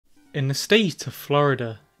In the state of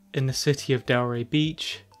Florida, in the city of Delray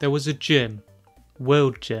Beach, there was a gym,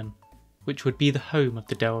 World Gym, which would be the home of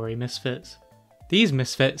the Delray Misfits. These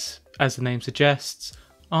misfits, as the name suggests,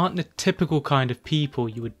 aren't the typical kind of people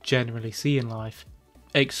you would generally see in life,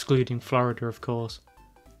 excluding Florida of course.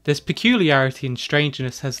 This peculiarity and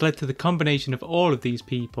strangeness has led to the combination of all of these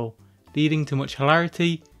people, leading to much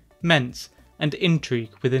hilarity, menace, and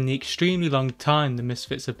intrigue within the extremely long time the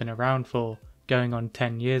Misfits have been around for, going on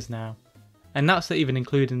 10 years now. And that's not even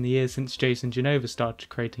including the years since Jason Genova started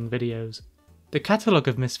creating videos. The catalogue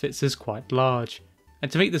of Misfits is quite large, and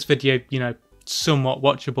to make this video, somewhat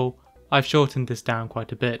watchable, I've shortened this down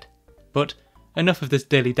quite a bit. But enough of this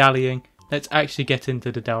dilly-dallying, let's actually get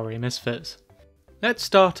into the Delray Misfits. Let's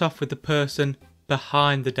start off with the person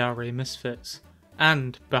behind the Delray Misfits,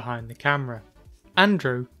 and behind the camera.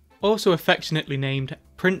 Andrew, also affectionately named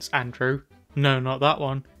Prince Andrew, no not that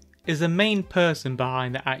one, is the main person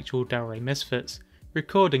behind the actual Delray Misfits,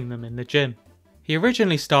 recording them in the gym. He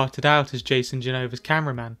originally started out as Jason Genova's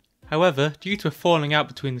cameraman, however, due to a falling out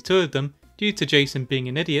between the two of them, due to Jason being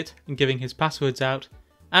an idiot and giving his passwords out,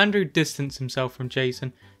 Andrew distanced himself from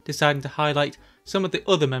Jason, deciding to highlight some of the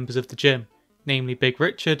other members of the gym, namely Big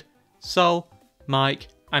Richard, Sol, Mike,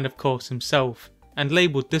 and of course himself, and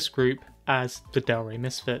labelled this group as the Delray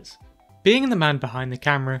Misfits. Being the man behind the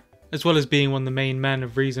camera, as well as being one of the main men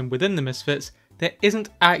of reason within the Misfits, there isn't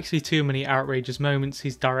actually too many outrageous moments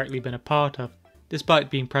he's directly been a part of, despite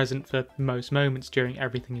being present for most moments during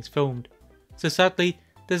everything he's filmed. So sadly,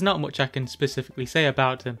 there's not much I can specifically say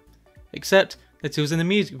about him, except that he was in the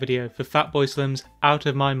music video for Fatboy Slim's Out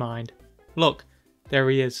of My Mind. Look, there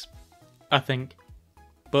he is, I think.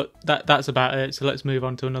 But that's about it, so let's move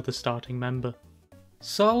on to another starting member.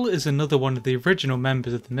 Sol is another one of the original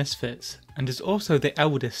members of the Misfits, and is also the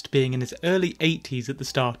eldest, being in his early 80s at the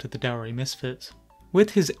start of the Delray Misfits. With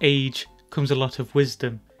his age comes a lot of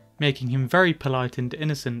wisdom, making him very polite and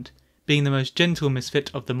innocent, being the most gentle misfit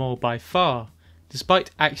of them all by far, despite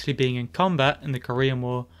actually being in combat in the Korean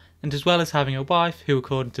War, and as well as having a wife who,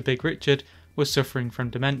 according to Big Richard, was suffering from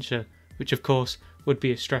dementia, which of course would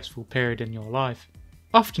be a stressful period in your life.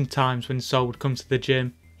 Oftentimes when Sol would come to the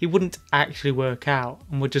gym, he wouldn't actually work out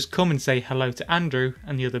and would just come and say hello to Andrew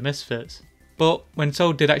and the other Misfits. But when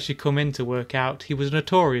Sol did actually come in to work out, he was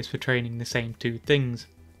notorious for training the same two things,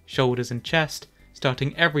 shoulders and chest,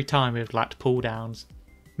 starting every time with lat pull downs.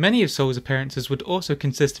 Many of Sol's appearances would also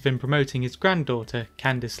consist of him promoting his granddaughter,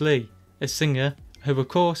 Candice Lee, a singer who of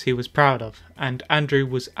course he was proud of, and Andrew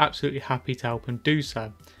was absolutely happy to help him do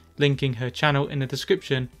so, linking her channel in the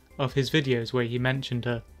description of his videos where he mentioned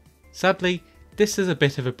her. Sadly, this is a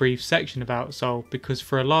bit of a brief section about Sol because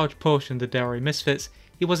for a large portion of the Delray Misfits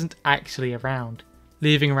he wasn't actually around,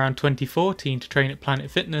 leaving around 2014 to train at Planet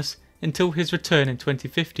Fitness until his return in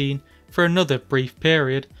 2015 for another brief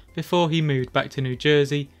period before he moved back to New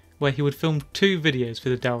Jersey where he would film 2 videos for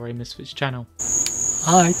the Delray Misfits channel.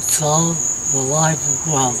 Hi, it's all alive and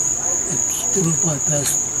well, and doing my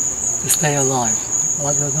best to stay alive. I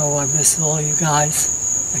want to know I miss all you guys.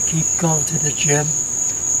 I keep going to the gym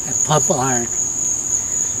and pump iron.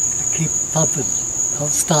 I keep pumping, don't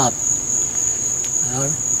stop. I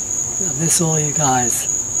miss all you guys.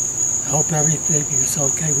 I hope everything is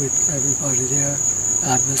okay with everybody there.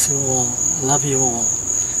 I miss you all. I love you all.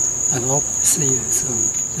 And hope to see you soon.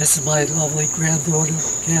 This is my lovely granddaughter,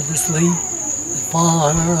 Candice Lee. And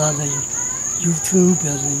follow her on the YouTube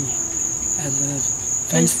and the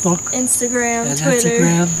Facebook, Instagram, and Twitter.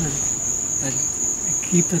 Instagram, and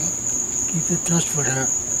keep in touch with her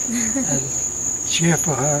and cheer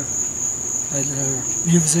for her and her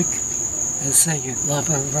music and singing. Love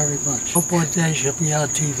her very much. Hope one day she'll be on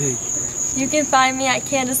TV. You can find me at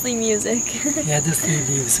Candice Lee Music. Candice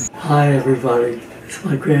Lee Music. Hi everybody. It's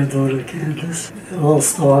my granddaughter Candice, an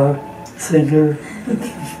all-star singer and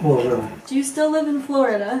performer. Do you still live in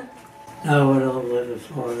Florida? No, I don't live in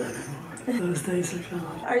Florida anymore. Those days are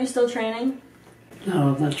gone. Are you still training?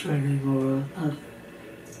 No, I'm not training anymore.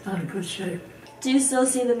 Not in good shape. Do you still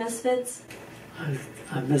see the Misfits?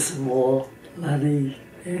 I miss them all. Lenny,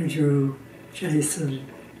 Andrew, Jason,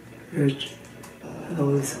 Rich. I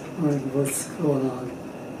always wonder what's going on.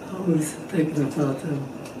 I always thinking about them.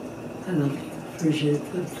 And I appreciate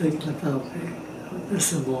them thinking about me. I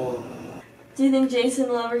miss them all. Do you think Jason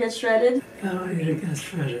will ever get shredded? No, he didn't get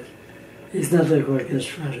shredded. He's never going to get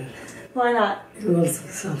shredded. Why not? He loves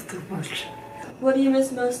himself too much. What do you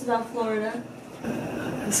miss most about Florida? I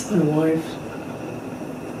miss my wife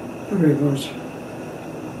very much.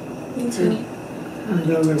 Me too. And I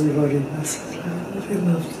know everybody misses her. They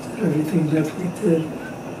loved everything that we did.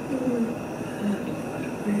 And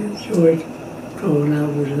we enjoyed going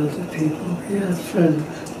out with other people. He had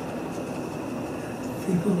friends.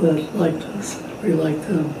 People that liked us. We liked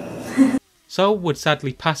them. Sol would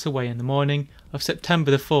sadly pass away in the morning of September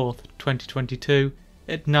the 4th, 2022,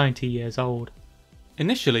 at 90 years old.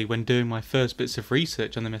 Initially, when doing my first bits of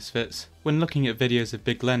research on the Misfits, when looking at videos of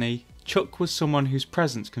Big Lenny, Chuck was someone whose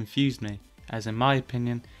presence confused me, as in my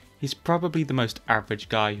opinion, he's probably the most average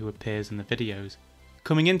guy who appears in the videos.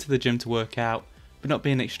 Coming into the gym to work out, but not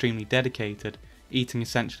being extremely dedicated, eating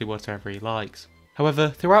essentially whatever he likes. However,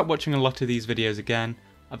 throughout watching a lot of these videos again,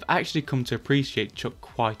 I've actually come to appreciate Chuck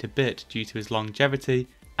quite a bit due to his longevity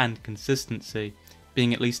and consistency,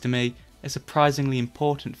 being at least to me a surprisingly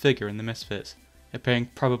important figure in the Misfits, appearing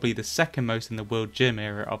probably the second most in the World Gym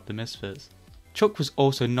era of the Misfits. Chuck was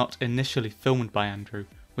also not initially filmed by Andrew,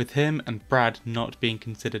 with him and Brad not being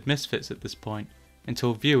considered Misfits at this point,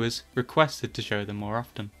 until viewers requested to show them more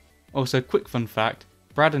often. Also, quick fun fact,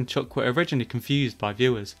 Brad and Chuck were originally confused by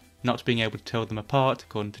viewers, not being able to tell them apart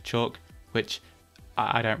according to Chuck, which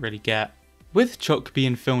I don't really get. With Chuck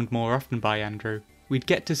being filmed more often by Andrew, we'd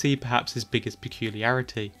get to see perhaps his biggest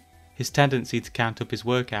peculiarity, his tendency to count up his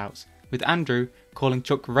workouts, with Andrew calling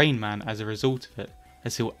Chuck Rain Man as a result of it,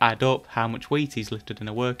 as he'll add up how much weight he's lifted in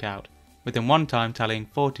a workout, within one time tallying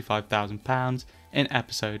 £45,000 in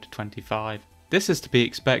episode 25. This is to be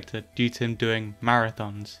expected due to him doing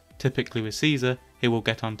marathons, typically with Caesar, who we'll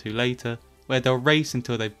get onto later, where they'll race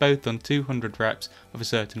until they've both done 200 reps of a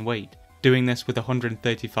certain weight, doing this with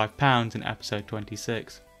 £135 in episode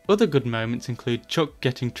 26. Other good moments include Chuck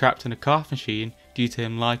getting trapped in a calf machine due to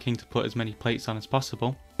him liking to put as many plates on as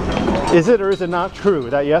possible. Is it or is it not true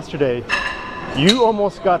that yesterday you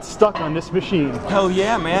almost got stuck on this machine? Hell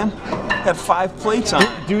yeah, man. Had 5 plates on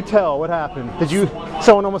it. Do tell, what happened?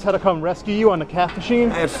 Someone almost had to come rescue you on the calf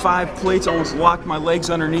machine? I had 5 plates, almost locked my legs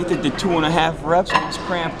underneath it, did 2.5 reps, I was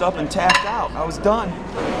cramped up and tapped out. I was done.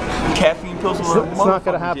 Caffeine pills were It's not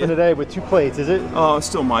going to happen today with 2 plates, is it? Oh, it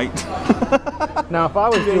still might. Now, if I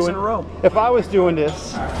was 2 days in a row. If I was doing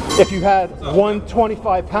this, if you had one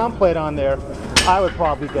 25-pound plate on there, I would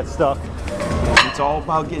probably get stuck. It's all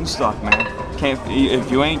about getting stuck, man.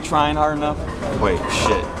 If you ain't trying hard enough, wait,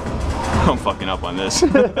 shit. I'm fucking up on this.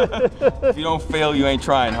 If you don't fail, you ain't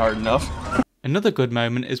trying hard enough. Another good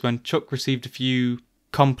moment is when Chuck received a few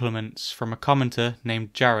compliments from a commenter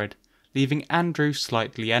named Jared, leaving Andrew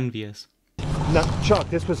slightly envious. Now, Chuck,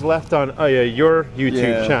 this was left on your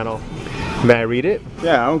YouTube channel. May I read it?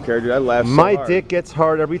 Yeah, I don't care, dude. I laugh so My hard. dick gets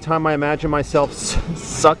hard every time I imagine myself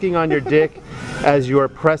sucking on your dick as you are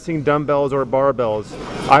pressing dumbbells or barbells.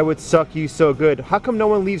 I would suck you so good. How come no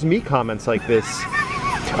one leaves me comments like this?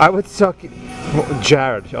 I would suck...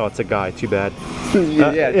 Jared. Oh, it's a guy. Too bad.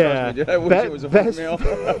 Yeah, trust me, dude. I wish it was a female.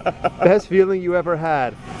 Best feeling you ever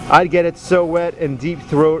had. I'd get it so wet and deep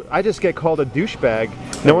throat. I just get called a douchebag.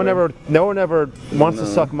 No one ever wants to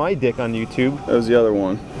suck my dick on YouTube. That was the other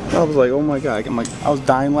one. I was like, oh my god, I was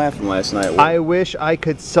dying laughing last night. I wish I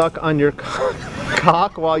could suck on your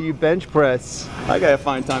cock while you bench press. I gotta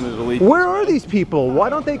find time to delete. Where are these people? Why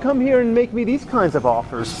don't they come here and make me these kinds of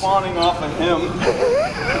offers? Spawning off of him.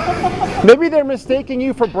 Maybe they're mistaking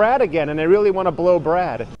you for Brad again and they really want to blow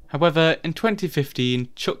Brad. However, in 2015,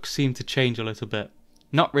 Chuck seemed to change a little bit,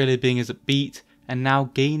 not really being as upbeat and now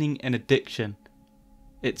gaining an addiction.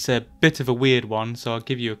 It's a bit of a weird one, so I'll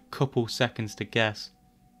give you a couple seconds to guess.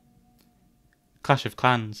 Clash of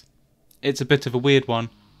Clans. It's a bit of a weird one,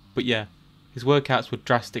 but yeah, his workouts were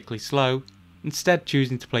drastically slow, instead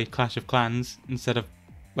choosing to play Clash of Clans instead of,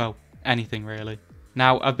 well, anything really.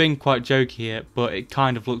 Now, I've been quite jokey here, but it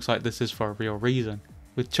kind of looks like this is for a real reason,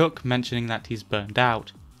 with Chuck mentioning that he's burned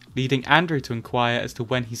out, leading Andrew to inquire as to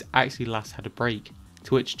when he's actually last had a break,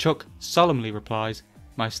 to which Chuck solemnly replies,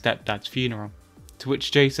 "My stepdad's funeral," to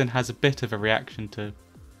which Jason has a bit of a reaction to.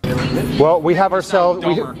 Well, we have ourselves,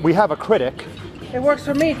 we have a critic. It works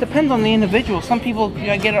for me. It depends on the individual. Some people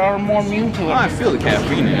are more immune to it. I feel the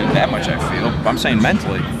caffeine in it, that much I feel. I'm saying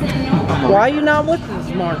mentally. Why are you not with us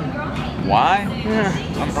this morning? Why?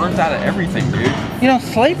 Yeah. I'm burnt out of everything, dude. You don't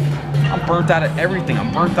sleep? I'm burnt out of everything.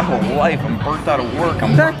 I'm burnt out of life. I'm burnt out of work.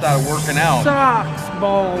 I'm burnt out of working out. Sucks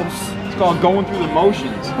balls. It's called going through the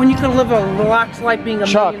motions. When you can live a relaxed life being a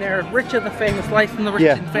millionaire, rich of the famous, life from the rich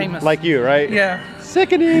and famous. Like you, right? Yeah.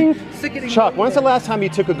 Sickening. Sickening. Chuck, when's the last time you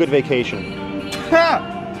took a good vacation?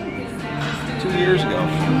 2 years ago.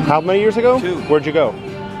 How many years ago? 2. Where'd you go?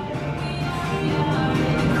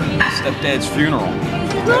 Stepdad's funeral.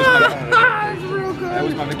 That's real good. That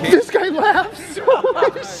was my vacation. This guy laughs.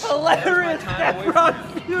 Hilarious.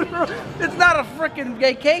 Stepbrod's funeral. It's not a freaking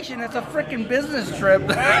vacation. It's a freaking business trip.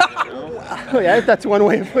 Oh yeah, that's one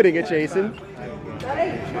way of putting it, Jason.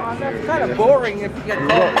 that's kind of boring if you get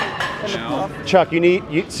caught in the puff. Chuck,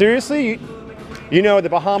 seriously? You know the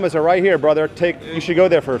Bahamas are right here, brother. You should go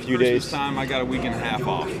there for a few days. This time I got a week and a half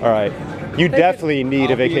off. All right. You definitely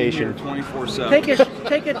need a vacation. 24/7.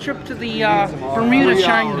 Take a trip to the Bermuda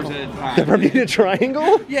Triangle. The Bermuda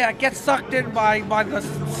Triangle? Yeah, get sucked in by the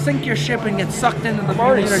sink your ship and get sucked into the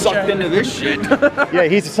already Bermuda sucked Triangle. into this shit. Yeah,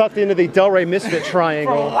 he's sucked into the Delray Misfit For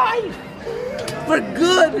Triangle. life! For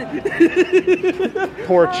good!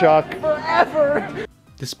 Poor Chuck. Forever!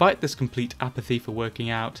 Despite this complete apathy for working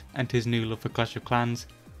out and his new love for Clash of Clans,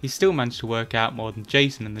 he still managed to work out more than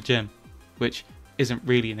Jason in the gym, which isn't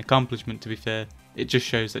really an accomplishment to be fair, it just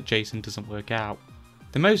shows that Jason doesn't work out.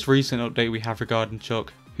 The most recent update we have regarding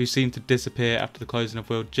Chuck, who seemed to disappear after the closing of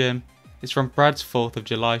World Gym, is from Brad's 4th of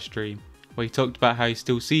July stream, where he talked about how he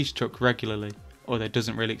still sees Chuck regularly, although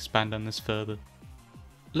doesn't really expand on this further.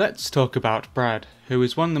 Let's talk about Brad, who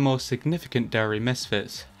is one of the more significant Delray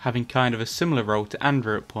Misfits, having kind of a similar role to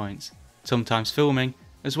Andrew at points, sometimes filming,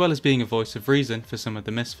 as well as being a voice of reason for some of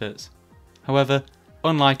the Misfits. However,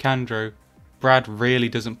 unlike Andrew, Brad really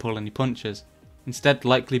doesn't pull any punches, instead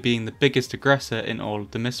likely being the biggest aggressor in all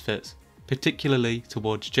of the Misfits, particularly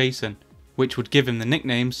towards Jason, which would give him the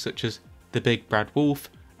nicknames such as the Big Brad Wolf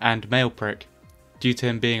and Male Prick, due to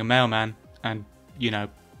him being a mailman and,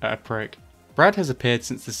 a prick. Brad has appeared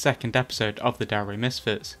since the 2nd episode of the Delray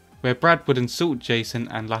Misfits, where Brad would insult Jason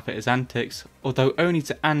and laugh at his antics, although only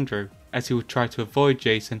to Andrew, as he would try to avoid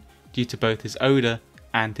Jason due to both his odour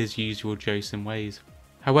and his usual Jason ways.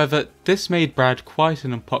 However, this made Brad quite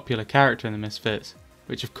an unpopular character in the Misfits,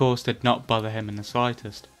 which of course did not bother him in the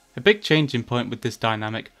slightest. A big changing point with this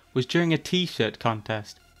dynamic was during a t-shirt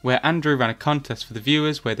contest, where Andrew ran a contest for the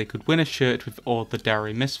viewers where they could win a shirt with all the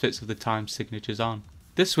Delray Misfits of the time signatures on.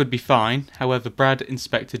 This would be fine, however Brad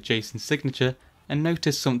inspected Jason's signature and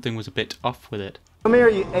noticed something was a bit off with it. Come here,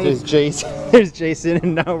 you ace. There's Jason,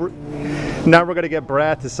 and now we're gonna get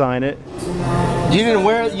Brad to sign it. You didn't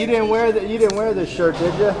wear this shirt,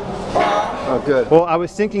 did you? Oh, good. Well, I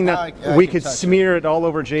was thinking that we could smear it all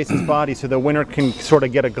over Jason's body so the winner can sort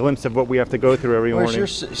of get a glimpse of what we have to go through every morning.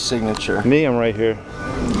 Where's your signature? Me, I'm right here.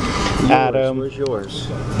 Adam. Where's yours?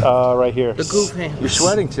 Right here. The goof hand. You're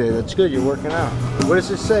sweating today. That's good. You're working out. What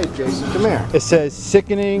does it say, Jason? Come here. It says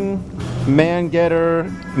sickening, man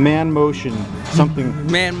getter, man motion,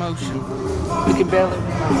 something. Man motion. You can barely.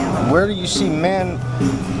 Where do you see man?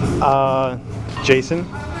 Jason.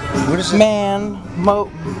 What is it? Man.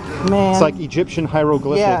 It's like Egyptian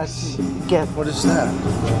hieroglyphics. Yes. What is that?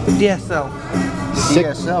 DSL.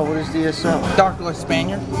 DSL. What is DSL? Dark Lord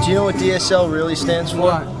Spaniard. Do you know what DSL really stands for?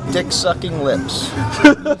 What? Dick sucking lips.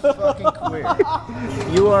 You fucking queer.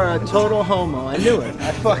 You are a total homo. I knew it.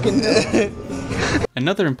 I fucking knew it.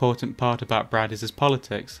 Another important part about Brad is his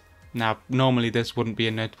politics. Now, normally this wouldn't be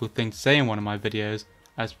a notable thing to say in one of my videos,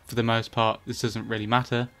 as for the most part this doesn't really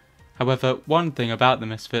matter. However, one thing about the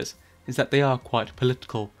Misfits is that they are quite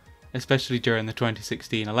political, especially during the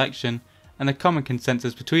 2016 election, and the common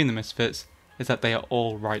consensus between the Misfits is that they are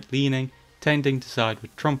all right-leaning, tending to side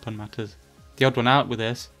with Trump on matters. The odd one out with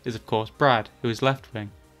this is of course Brad, who is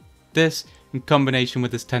left-wing. This, in combination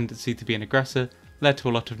with his tendency to be an aggressor, led to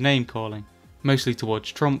a lot of name-calling, mostly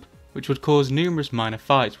towards Trump, which would cause numerous minor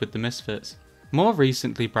fights with the Misfits. More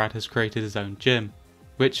recently, Brad has created his own gym,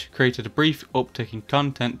 which created a brief uptick in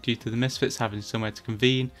content due to the Misfits having somewhere to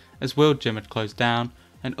convene, as World Gym had closed down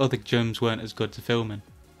and other gyms weren't as good to film in.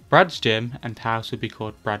 Brad's gym and house would be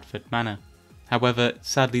called Bradford Manor. However,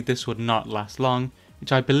 sadly this would not last long,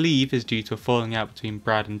 which I believe is due to a falling out between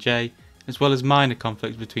Brad and Jay, as well as minor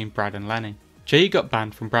conflicts between Brad and Lenny. Jay got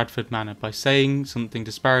banned from Bradford Manor by saying something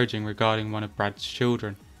disparaging regarding one of Brad's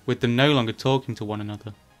children, with them no longer talking to one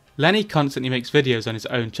another. Lenny constantly makes videos on his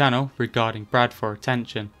own channel regarding Brad for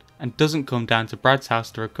attention, and doesn't come down to Brad's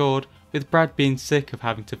house to record, with Brad being sick of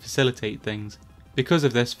having to facilitate things. Because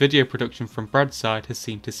of this, video production from Brad's side has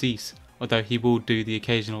seemed to cease, although he will do the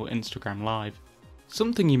occasional Instagram live.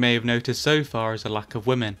 Something you may have noticed so far is a lack of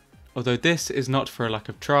women, although this is not for a lack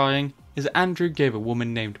of trying, as Andrew gave a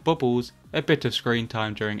woman named Bubbles a bit of screen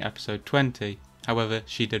time during episode 20, however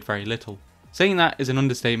she did very little. Saying that is an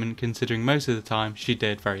understatement considering most of the time she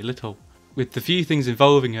did very little, with the few things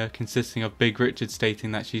involving her consisting of Big Richard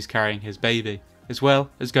stating that she's carrying his baby, as well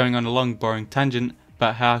as going on a long boring tangent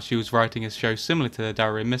about how she was writing a show similar to the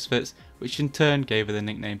Delray Misfits, which in turn gave her the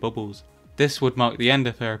nickname Bubbles. This would mark the end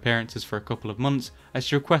of her appearances for a couple of months, as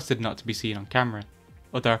she requested not to be seen on camera,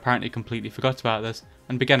 although apparently completely forgot about this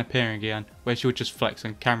and began appearing again where she would just flex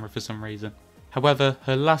on camera for some reason. However,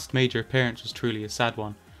 her last major appearance was truly a sad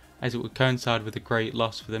one, as it would coincide with a great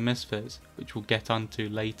loss for the Misfits, which we'll get onto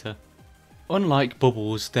later. Unlike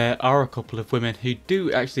Bubbles, there are a couple of women who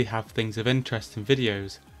do actually have things of interest in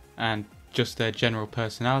videos, and just their general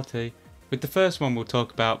personality, with the first one we'll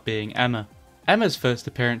talk about being Emma. Emma's first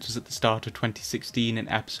appearance was at the start of 2016 in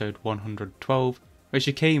episode 112, where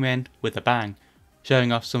she came in with a bang,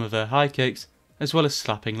 showing off some of her high kicks, as well as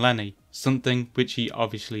slapping Lenny, something which he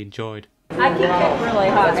obviously enjoyed. I can kick really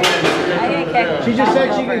hard. I can kick. She just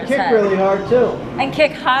said she can kick really hard too. And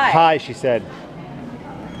kick high. High, she said.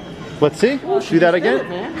 Let's see. Do that again.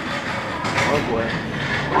 Oh boy.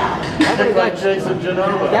 That would have got Jason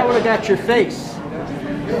Genova. That would have got your face.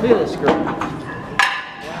 Look at this girl.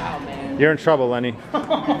 Wow, man. You're in trouble, Lenny.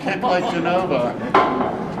 Kick like Genova.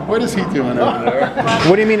 What is he doing over there?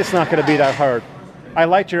 What do you mean it's not going to be that hard? I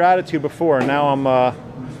liked your attitude before. Now I'm.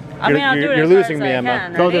 You're losing me,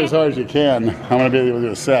 Emma. Go there as hard as you can. I'm going to be able to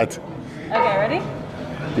do a set. Okay, ready?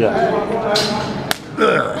 Yeah.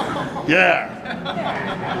 Yeah.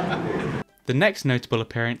 The next notable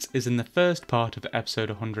appearance is in the first part of episode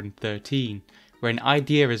 113, where an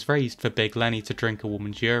idea is raised for Big Lenny to drink a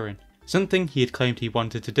woman's urine, something he had claimed he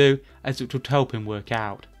wanted to do as it would help him work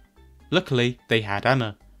out. Luckily, they had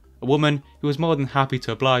Emma, a woman who was more than happy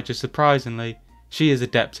to oblige, as surprisingly, she is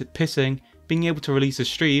adept at pissing, being able to release a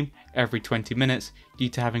stream every 20 minutes due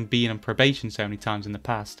to having been on probation so many times in the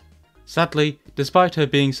past. Sadly, despite her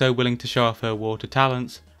being so willing to show off her water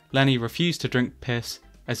talents, Lenny refused to drink piss,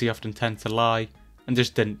 as he often tends to lie, and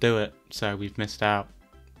just didn't do it, so we've missed out.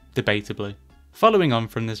 Debatably. Following on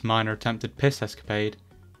from this minor attempted piss escapade,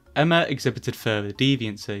 Emma exhibited further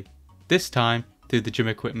deviancy, this time through the gym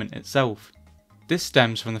equipment itself. This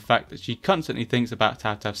stems from the fact that she constantly thinks about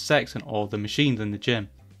how to have sex on all the machines in the gym,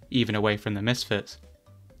 even away from the Misfits.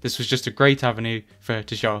 This was just a great avenue for her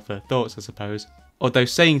to show off her thoughts, I suppose, although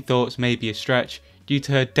saying thoughts may be a stretch due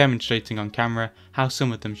to her demonstrating on camera how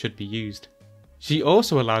some of them should be used. She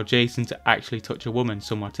also allowed Jason to actually touch a woman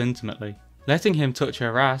somewhat intimately, letting him touch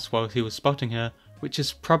her ass while he was spotting her, which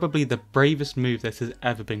is probably the bravest move that has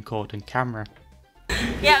ever been caught on camera.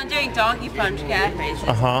 Yeah, I'm doing donkey punch cat races.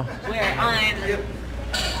 Where I'm,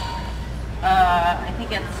 I think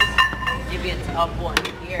maybe it's up one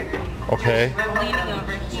here. Okay. I'm leaning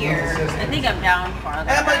over here. I think I'm down farther.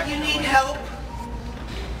 Emma, you need help?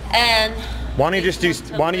 And Why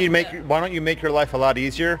don't you make your life a lot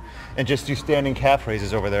easier and just do standing calf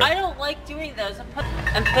raises over there? I don't like doing those.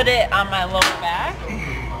 And put it on my lower back.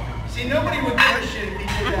 See, nobody would push you if he did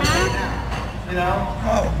that right now. You know?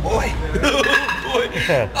 Oh boy. Oh boy.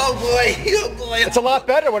 Oh boy. Oh boy. It's a lot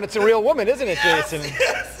better when it's a real woman, isn't it, Jason?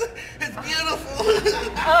 Yes. It's beautiful.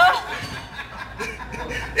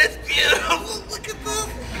 It's beautiful. Look at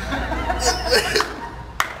this.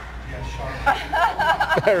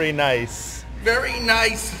 Very nice. Very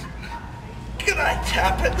nice. Can I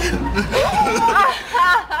tap it?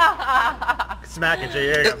 Smack it,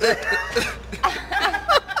 Jay. There you go.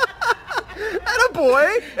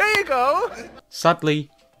 Attaboy. There you go.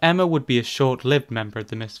 Sadly, Emma would be a short-lived member of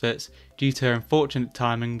the Misfits due to her unfortunate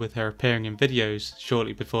timing with her appearing in videos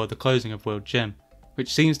shortly before the closing of World Gym,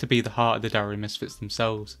 which seems to be the heart of the Delray Misfits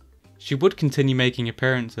themselves. She would continue making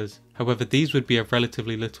appearances, however these would be of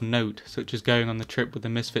relatively little note, such as going on the trip with the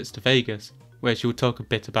Misfits to Vegas, where she would talk a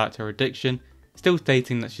bit about her addiction, still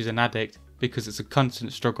stating that she's an addict because it's a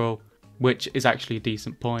constant struggle, which is actually a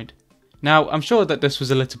decent point. Now, I'm sure that this was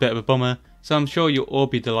a little bit of a bummer, so I'm sure you'll all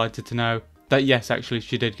be delighted to know that yes, actually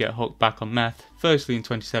she did get hooked back on meth, firstly in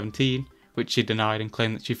 2017, which she denied and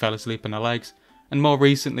claimed that she fell asleep on her legs, and more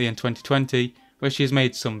recently in 2020, where she has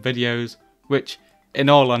made some videos, which, in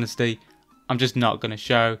all honesty, I'm just not going to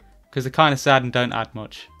show, because they're kind of sad and don't add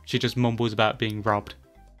much. She just mumbles about being robbed.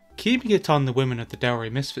 Keeping it on the women of the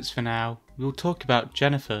Delray Misfits for now, we will talk about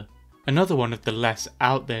Jennifer, another one of the less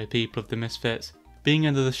out there people of the Misfits, being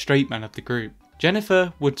under the straight man of the group.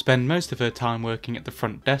 Jennifer would spend most of her time working at the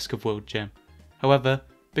front desk of World Gym. However,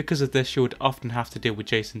 because of this she would often have to deal with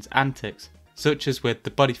Jason's antics, such as with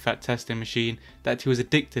the body fat testing machine that he was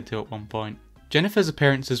addicted to at one point. Jennifer's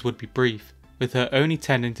appearances would be brief, with her only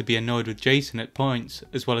tending to be annoyed with Jason at points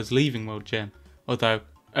as well as leaving World Gym, although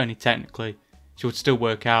only technically. She would still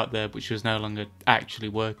work out there, but she was no longer actually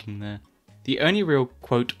working there. The only real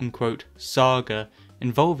quote-unquote saga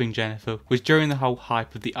involving Jennifer was during the whole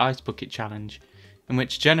hype of the Ice Bucket Challenge, in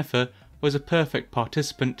which Jennifer was a perfect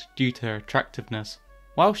participant due to her attractiveness.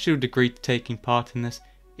 While she would agree to taking part in this,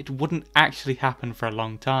 it wouldn't actually happen for a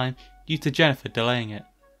long time due to Jennifer delaying it,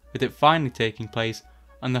 with it finally taking place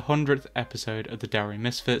on the 100th episode of the Delray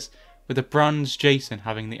Misfits, with a bronze Jason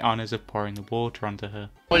having the honours of pouring the water onto her.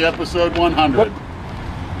 Episode 100.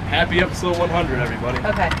 Happy episode 100, everybody.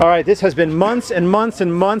 Okay. All right, this has been months and months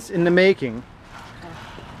and months in the making.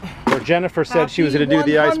 where Jennifer said she was going to do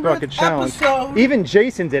the ice bucket challenge. Even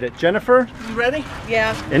Jason did it. Jennifer? You ready?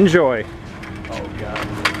 Yeah. Enjoy. Oh, God.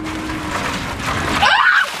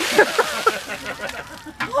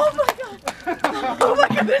 Oh my god! Oh my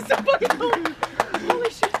god, this is so fucking cool! Holy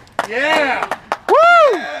shit! Yeah! Woo!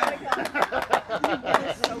 Oh my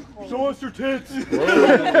god. So cool. Show us your tits!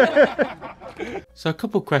 So a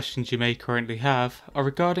couple questions you may currently have are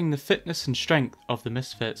regarding the fitness and strength of the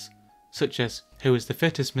Misfits, such as who is the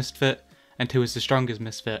fittest Misfit and who is the strongest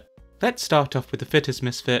Misfit. Let's start off with the fittest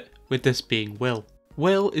Misfit, with this being Will.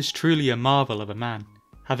 Will is truly a marvel of a man,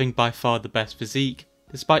 having by far the best physique,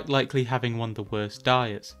 despite likely having one of the worst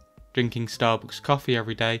diets, drinking Starbucks coffee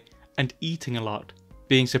every day and eating a lot,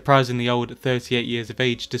 being surprisingly old at 38 years of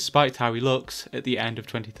age despite how he looks at the end of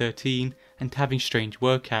 2013 and having strange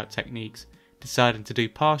workout techniques, deciding to do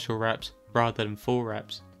partial reps rather than full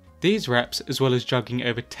reps. These reps, as well as jogging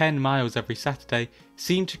over 10 miles every Saturday,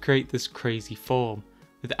 seem to create this crazy form,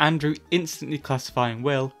 with Andrew instantly classifying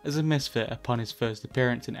Will as a misfit upon his first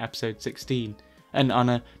appearance in episode 16, an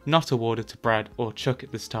honour not awarded to Brad or Chuck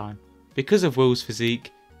at this time. Because of Will's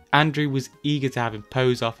physique, Andrew was eager to have him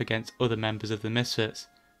pose off against other members of the Misfits,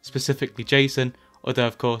 specifically Jason, although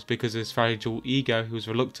of course because of his fragile ego he was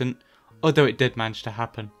reluctant, although it did manage to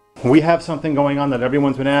happen. We have something going on that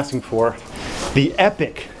everyone's been asking for. The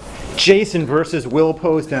epic Jason versus Will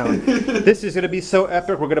pose down. This is going to be so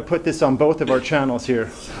epic, we're going to put this on both of our channels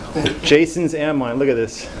here. Jason's and mine, look at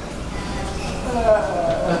this.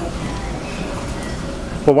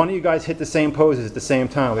 Well, why don't you guys hit the same poses at the same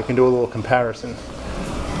time? We can do a little comparison.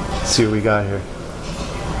 Let's see what we got here.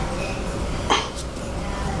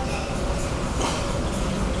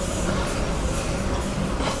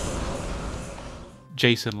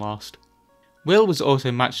 Jason lost. Will was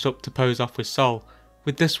also matched up to pose off with Sol,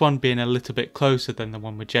 with this one being a little bit closer than the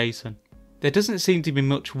one with Jason. There doesn't seem to be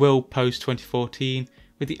much Will post 2014,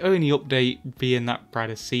 with the only update being that Brad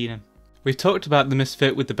has seen him. We've talked about the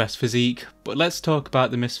Misfit with the best physique, but let's talk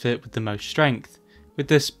about the Misfit with the most strength, with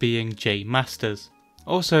this being Jay Masters,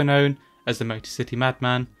 also known as the Motor City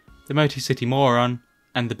Madman, the Motor City Moron,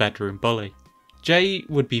 and the Bedroom Bully. Jay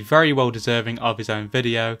would be very well deserving of his own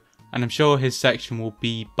video, and I'm sure his section will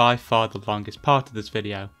be by far the longest part of this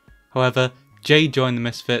video. However, Jay joined the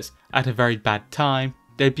Misfits at a very bad time,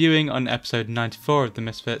 debuting on episode 94 of the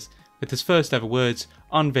Misfits, with his first ever words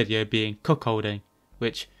on video being cuckolding,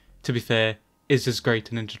 which, to be fair, is as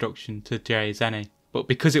great an introduction to Jay as any. But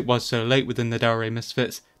because it was so late within the Delray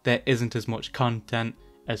Misfits, there isn't as much content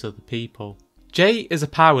as other people. Jay is a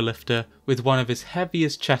powerlifter, with one of his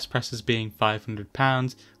heaviest chest presses being 500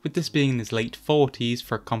 pounds, with this being in his late 40s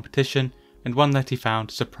for a competition, and one that he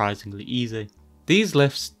found surprisingly easy. These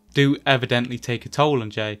lifts do evidently take a toll on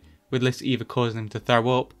Jay, with lifts either causing him to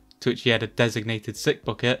throw up, to which he had a designated sick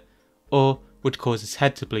bucket, or would cause his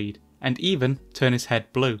head to bleed, and even turn his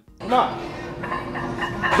head blue. Come on.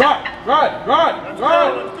 Run! Let's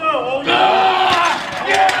go! Oh, yeah!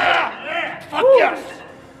 Yeah! Fuck yes!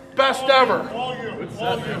 Best ever. All you.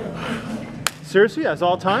 Seriously, that's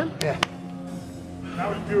all time? Yeah. That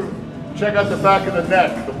was beautiful. Check out the back of the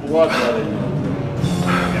neck, the blood.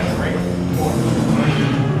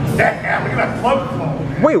 Yeah, look at that blood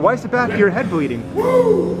flow. Wait, why is the back of your head bleeding?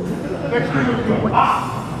 Woo! Next thing is going.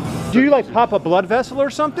 Do you like pop a blood vessel or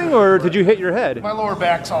something, or did you hit your head? My lower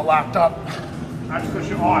back's all locked up. That's because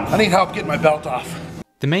you're on. I need help getting my belt off.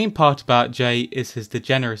 The main part about Jay is his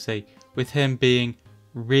degeneracy, with him being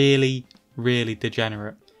really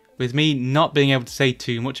degenerate. With me not being able to say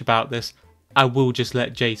too much about this, I will just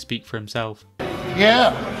let Jay speak for himself.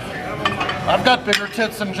 Yeah. I've got bigger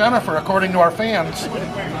tits than Jennifer, according to our fans.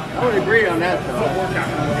 I would agree on that,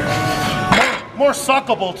 though. More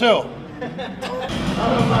suckable, too.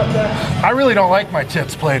 I really don't like my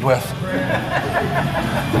tits played with.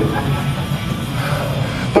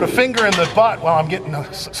 Put a finger in the butt while I'm getting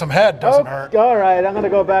some head doesn't hurt. All right, I'm gonna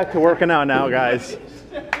go back to working out now, guys.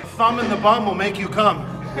 Thumb in the bum will make you come.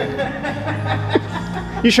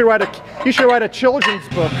 You should write a children's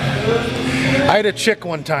book. I had a chick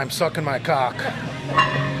one time sucking my cock,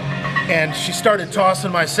 and she started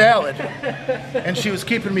tossing my salad, and she was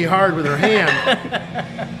keeping me hard with her hand.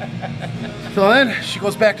 So then she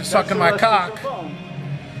goes back to sucking my cock.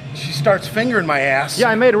 She starts fingering my ass. Yeah,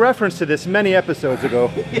 I made a reference to this many episodes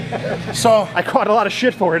ago. So I caught a lot of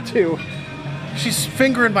shit for it too. She's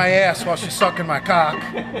fingering my ass while she's sucking my cock,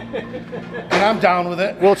 and I'm down with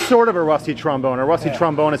it. Well, it's sort of a rusty trombone. A rusty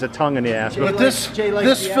trombone is a tongue in the ass. But this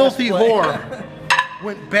filthy whore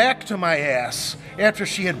went back to my ass after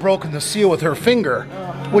she had broken the seal with her finger,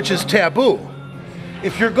 which is taboo.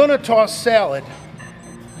 If you're gonna toss salad,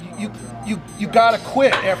 you you gotta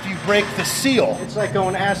quit after you break the seal. It's like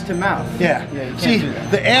going ass to mouth. Yeah. You can't See, do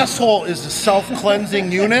that. the asshole is the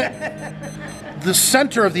self-cleansing unit. The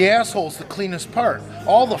center of the asshole is the cleanest part.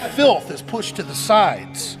 All the filth is pushed to the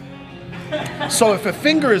sides. So if a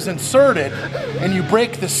finger is inserted and you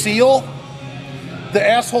break the seal, the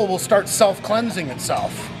asshole will start self-cleansing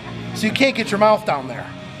itself. So you can't get your mouth down there.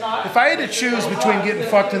 If I had to choose between getting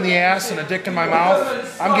fucked in the ass and a dick in my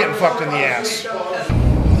mouth, I'm getting fucked in the ass.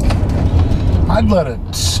 I'd let a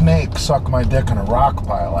snake suck my dick in a rock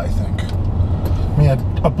pile, I think. I mean,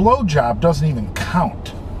 a blowjob doesn't even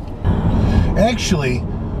count. Actually,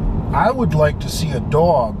 I would like to see a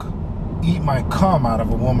dog eat my cum out of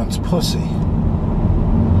a woman's pussy.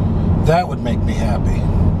 That would make me happy.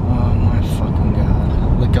 Oh my fucking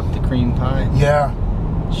god. Lick up the cream pie? Yeah.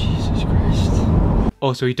 Jesus Christ.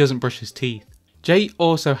 Also, he doesn't brush his teeth. Jay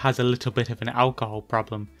also has a little bit of an alcohol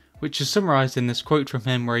problem, which is summarised in this quote from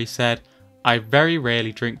him where he said, "I very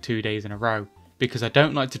rarely drink 2 days in a row, because I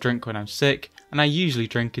don't like to drink when I'm sick, and I usually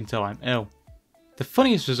drink until I'm ill." The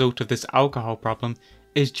funniest result of this alcohol problem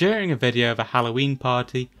is during a video of a Halloween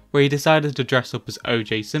party where he decided to dress up as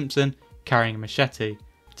O.J. Simpson carrying a machete,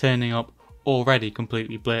 turning up already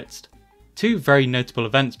completely blitzed. Two very notable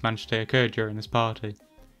events managed to occur during this party.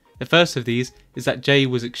 The first of these is that Jay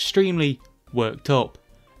was extremely worked up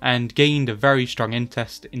and gained a very strong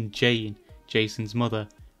interest in Jane, Jason's mother,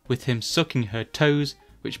 with him sucking her toes,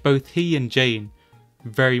 which both he and Jane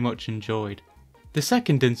very much enjoyed. The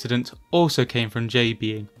second incident also came from Jay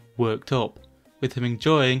being worked up, with him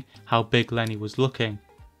enjoying how big Lenny was looking,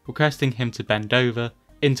 requesting him to bend over,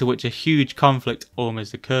 into which a huge conflict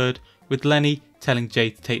almost occurred, with Lenny telling Jay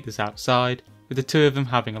to take this outside, with the two of them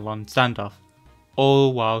having a long standoff,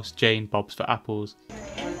 all whilst Jane bobs for apples.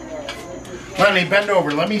 Lenny, bend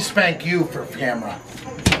over. Let me spank you for camera.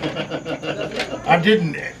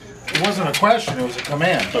 It wasn't a question, it was a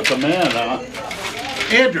command. A command, huh?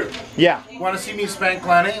 Andrew. Yeah. Want to see me spank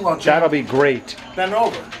Lenny? Well, That'll be great. bend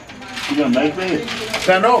over. You gonna make me?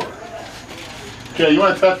 Bend over. Okay, you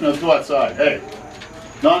wanna touch me? Let's go outside. Hey,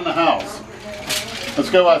 not in the house. Let's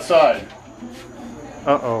go outside.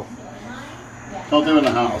 Uh-oh. Don't do it in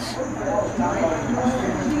the house.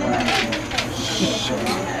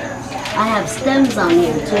 I have stems on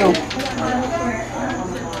you too.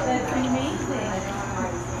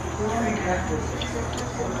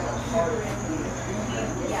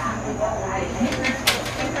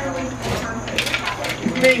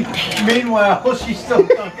 Meanwhile, she's still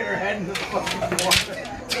dunking her head in the fucking water.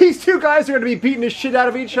 These two guys are going to be beating the shit out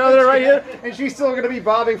of each other right here, and she's still going to be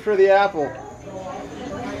bobbing for the apple.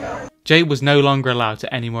 Jay was no longer allowed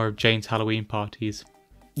to any more of Jane's Halloween parties.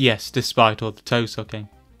 Yes, despite all the toe sucking.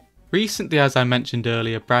 Recently, as I mentioned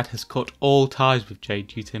earlier, Brad has cut all ties with Jay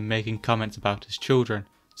due to him making comments about his children,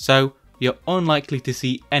 so you're unlikely to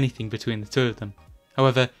see anything between the two of them.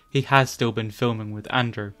 However, he has still been filming with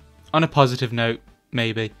Andrew. On a positive note,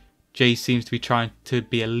 maybe, Jay seems to be trying to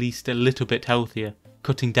be at least a little bit healthier,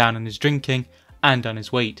 cutting down on his drinking and on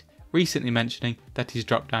his weight, recently mentioning that he's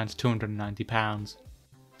dropped down to 290 pounds.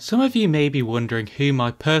 Some of you may be wondering who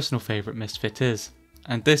my personal favourite misfit is,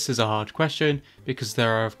 and this is a hard question because there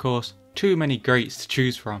are of course too many greats to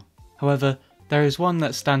choose from. However, there is one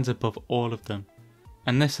that stands above all of them,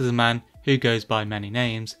 and this is a man who goes by many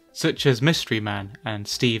names, such as Mystery Man and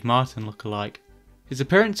Steve Martin lookalike. His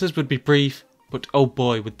appearances would be brief, but oh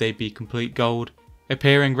boy would they be complete gold,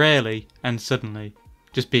 appearing rarely and suddenly,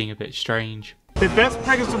 just being a bit strange. The best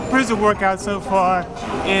prison workout so far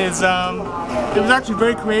is, it was actually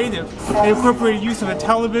very creative. It incorporated use of a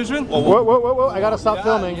television. Whoa, I gotta stop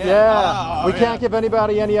filming. Yeah, we can't give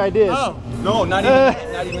anybody any ideas. Oh. No, not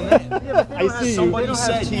even that. I see you. Somebody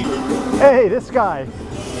said he. Hey, this guy.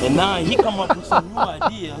 And now he come up with some new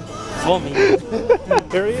idea for me.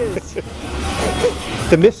 There he is.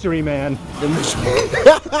 The Mystery Man. The mystery.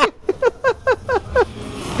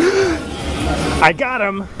 I got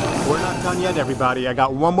him. We're not done yet, everybody. I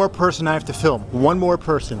got one more person I have to film. One more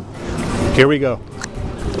person. Here we go.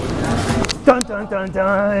 Dun dun dun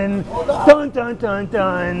dun. Dun dun dun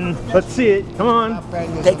dun. Let's see it. Come on.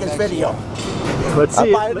 Take his video. Let's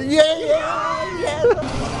see it. Yeah.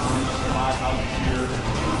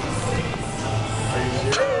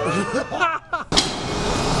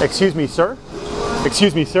 Excuse me, sir.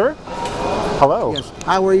 Excuse me, sir. Hello. Yes.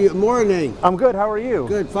 How are you? Morning. I'm good. How are you?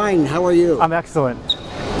 Good. Fine. How are you? I'm excellent.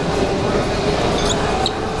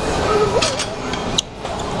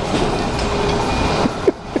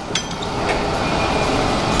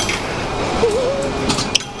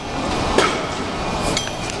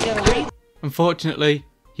 Unfortunately,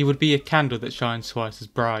 he would be a candle that shines twice as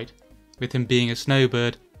bright, with him being a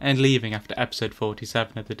snowbird and leaving after episode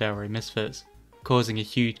 47 of the Delray Misfits, causing a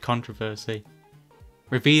huge controversy,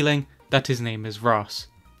 revealing that his name is Ross,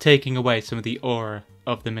 taking away some of the aura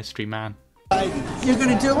of the mystery man. You're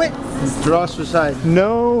gonna do it? Ross was side.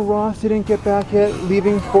 No, Ross didn't get back yet,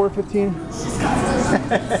 leaving 4:15.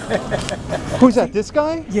 Who's that, this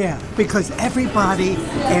guy? Yeah, because everybody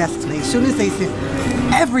asked me, as soon as they said,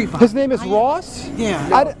 everybody. His name is Ross?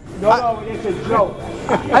 Yeah. No, it's a joke.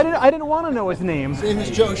 I didn't want to know his name. His name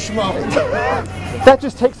is Joe Schmo. That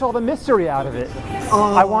just takes all the mystery out of it.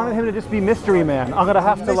 I wanted him to just be Mystery Man. I'm gonna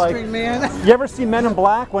have to like. Mystery Man? You ever see Men in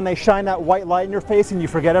Black when they shine that white light in your face and you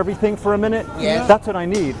forget everything for a minute? Yeah. That's what I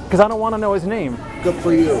need, because I don't want to know his name. Good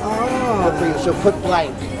for you. Good for you. So put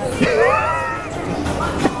blank.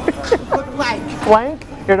 Put blank. Blank?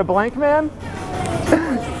 You're the blank man?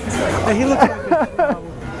 He looks like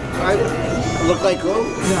I look like who?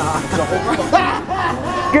 No.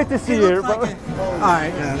 Good to see you. Like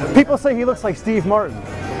Alright. No. People say he looks like Steve Martin.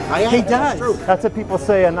 He does. That's what people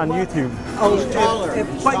say on YouTube. Oh, He's taller.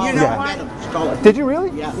 But you know what? Did you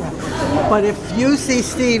really? Yeah. But if you see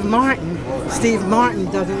Steve Martin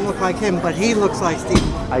doesn't look like him, but he looks like Steve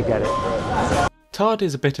Martin. I get it. Todd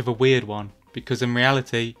is a bit of a weird one, because in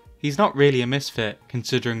reality, he's not really a misfit,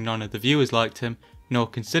 considering none of the viewers liked him, nor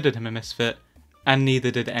considered him a misfit, and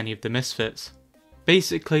neither did any of the misfits.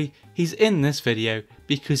 Basically, he's in this video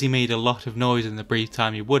because he made a lot of noise in the brief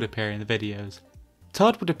time he would appear in the videos.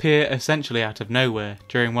 Todd would appear essentially out of nowhere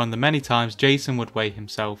during one of the many times Jason would weigh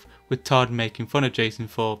himself, with Todd making fun of Jason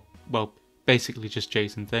for, well, basically just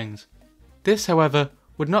Jason things. This, however,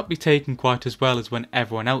 would not be taken quite as well as when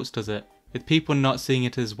everyone else does it, with people not seeing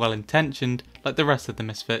it as well intentioned like the rest of the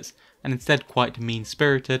misfits, and instead quite mean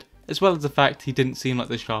spirited, as well as the fact he didn't seem like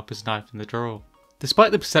the sharpest knife in the drawer.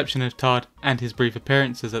 Despite the perception of Todd and his brief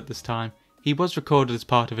appearances at this time, he was recorded as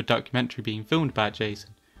part of a documentary being filmed about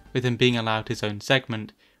Jason, with him being allowed his own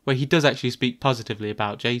segment, where he does actually speak positively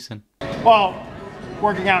about Jason. Well,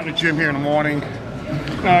 working out in the gym here in the morning,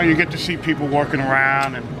 you get to see people working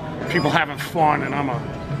around and people having fun, and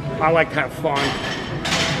I like to have fun.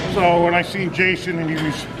 So when I seen Jason and he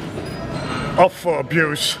was up for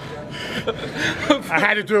abuse, I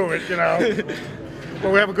had to do it, you know.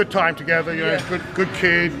 Well, we have a good time together, you know, good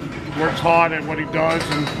kid, works hard at what he does,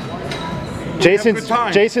 and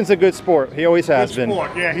Jason's a good sport. He always has been.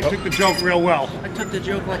 Yeah, he took the joke real well. I took the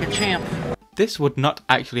joke like a champ. This would not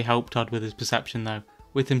actually help Todd with his perception though,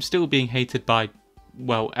 with him still being hated by,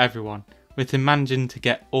 well, everyone, with him managing to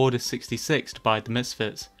get Order 66 by the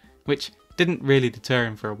Misfits, which didn't really deter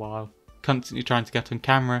him for a while, constantly trying to get on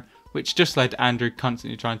camera, which just led to Andrew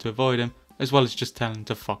constantly trying to avoid him, as well as just telling him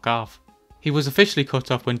to fuck off. He was officially cut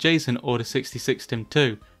off when Jason Order 66'd him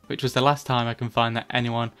too, which was the last time I can find that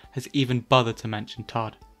anyone has even bothered to mention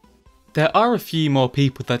Todd. There are a few more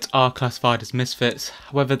people that are classified as misfits,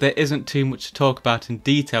 however there isn't too much to talk about in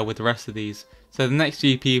detail with the rest of these, so the next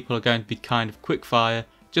few people are going to be kind of quick fire,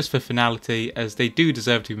 just for finality, as they do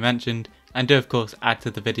deserve to be mentioned, and do of course add to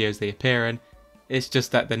the videos they appear in. It's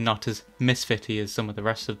just that they're not as misfitty as some of the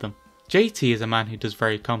rest of them. JT is a man who does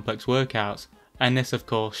very complex workouts, and this of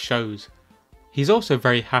course shows. He's also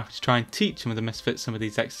very happy to try and teach some of the misfits some of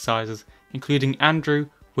these exercises, including Andrew,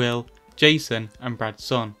 Will, Jason and Brad's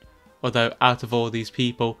son, although out of all these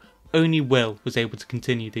people, only Will was able to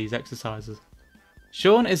continue these exercises.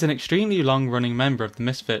 Sean is an extremely long running member of the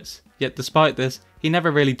Misfits, yet despite this, he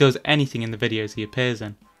never really does anything in the videos he appears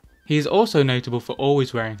in. He is also notable for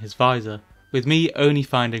always wearing his visor, with me only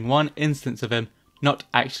finding one instance of him not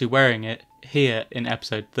actually wearing it here in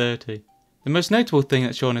episode 30. The most notable thing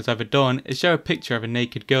that Sean has ever done is show a picture of a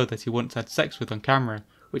naked girl that he once had sex with on camera,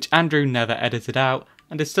 which Andrew never edited out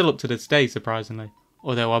and is still up to this day surprisingly,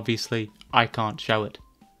 although obviously I can't show it.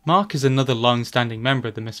 Mark is another long-standing member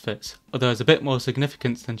of the Misfits, although has a bit more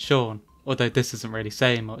significance than Sean, although this isn't really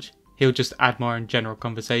saying much, he'll just add more in general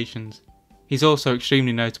conversations. He's also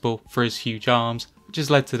extremely notable for his huge arms, which has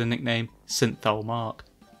led to the nickname Synthol Mark.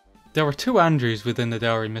 There are two Andrews within the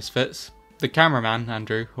Delray Misfits, the cameraman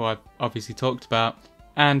Andrew, who I've obviously talked about,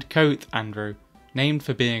 and Koth Andrew, named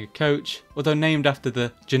for being a coach, although named after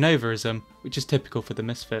the Genovaism, which is typical for the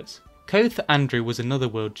Misfits. Koth Andrew was another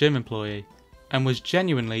World Gym employee, and was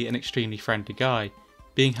genuinely an extremely friendly guy,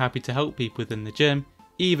 being happy to help people within the gym,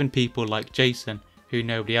 even people like Jason, who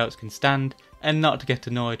nobody else can stand, and not to get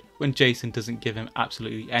annoyed when Jason doesn't give him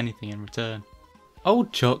absolutely anything in return.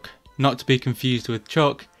 Old Chuck, not to be confused with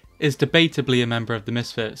Chuck, is debatably a member of the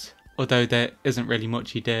Misfits, although there isn't really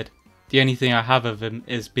much he did. The only thing I have of him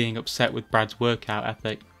is being upset with Brad's workout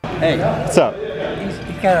ethic. Hey, what's up? He's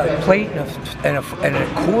got a plate and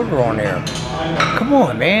a quarter on there. Come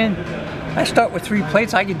on, man. I start with 3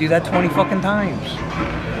 plates, I can do that 20 fucking times.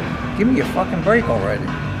 Give me a fucking break already.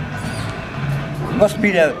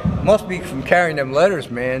 Must be from carrying them letters,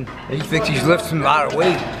 man. He thinks he's lifting a lot of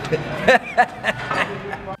weight.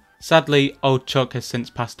 Sadly, old Chuck has since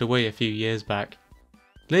passed away a few years back.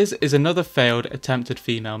 Liz is another failed attempted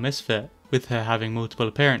female misfit, with her having multiple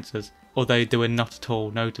appearances, although they were not at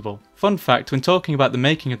all notable. Fun fact, when talking about the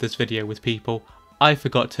making of this video with people, I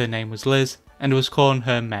forgot her name was Liz and was calling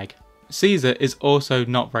her Meg. Caesar is also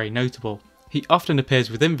not very notable. He often appears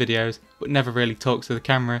within videos but never really talks to the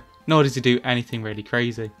camera, nor does he do anything really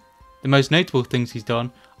crazy. The most notable things he's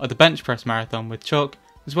done are the bench press marathon with Chuck,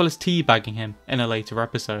 as well as teabagging him in a later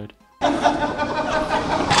episode. What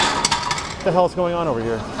the hell's going on over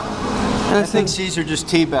here? I think Caesar just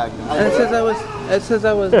teabagged him. And it says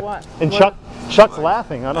I was what? And Chuck's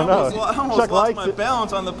laughing. I don't know. I almost Chuck lost likes my it.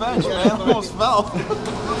 balance on the bench, man. I almost fell.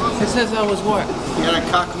 It says I was what? You got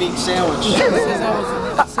a cock meat sandwich.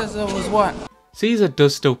 It says I was what? Caesar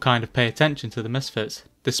does still kind of pay attention to the Misfits,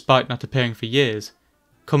 despite not appearing for years,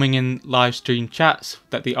 coming in live stream chats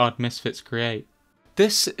that the odd Misfits create.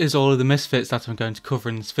 This is all of the Misfits that I'm going to cover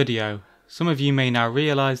in this video. Some of you may now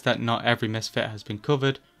realise that not every Misfit has been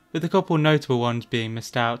covered, with a couple notable ones being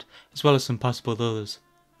missed out, as well as some possible others.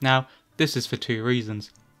 Now, this is for 2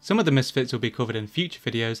 reasons. Some of the Misfits will be covered in future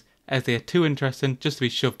videos, as they are too interesting just to be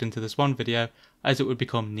shoved into this one video, as it would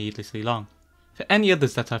become needlessly long. For any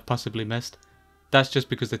others that I've possibly missed, that's just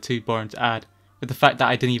because they're too boring to add, with the fact that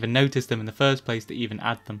I didn't even notice them in the first place to even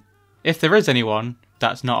add them. If there is anyone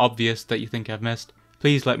that's not obvious that you think I've missed,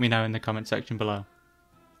 please let me know in the comment section below.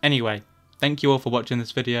 Anyway, thank you all for watching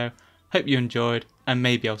this video, hope you enjoyed, and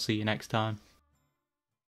maybe I'll see you next time.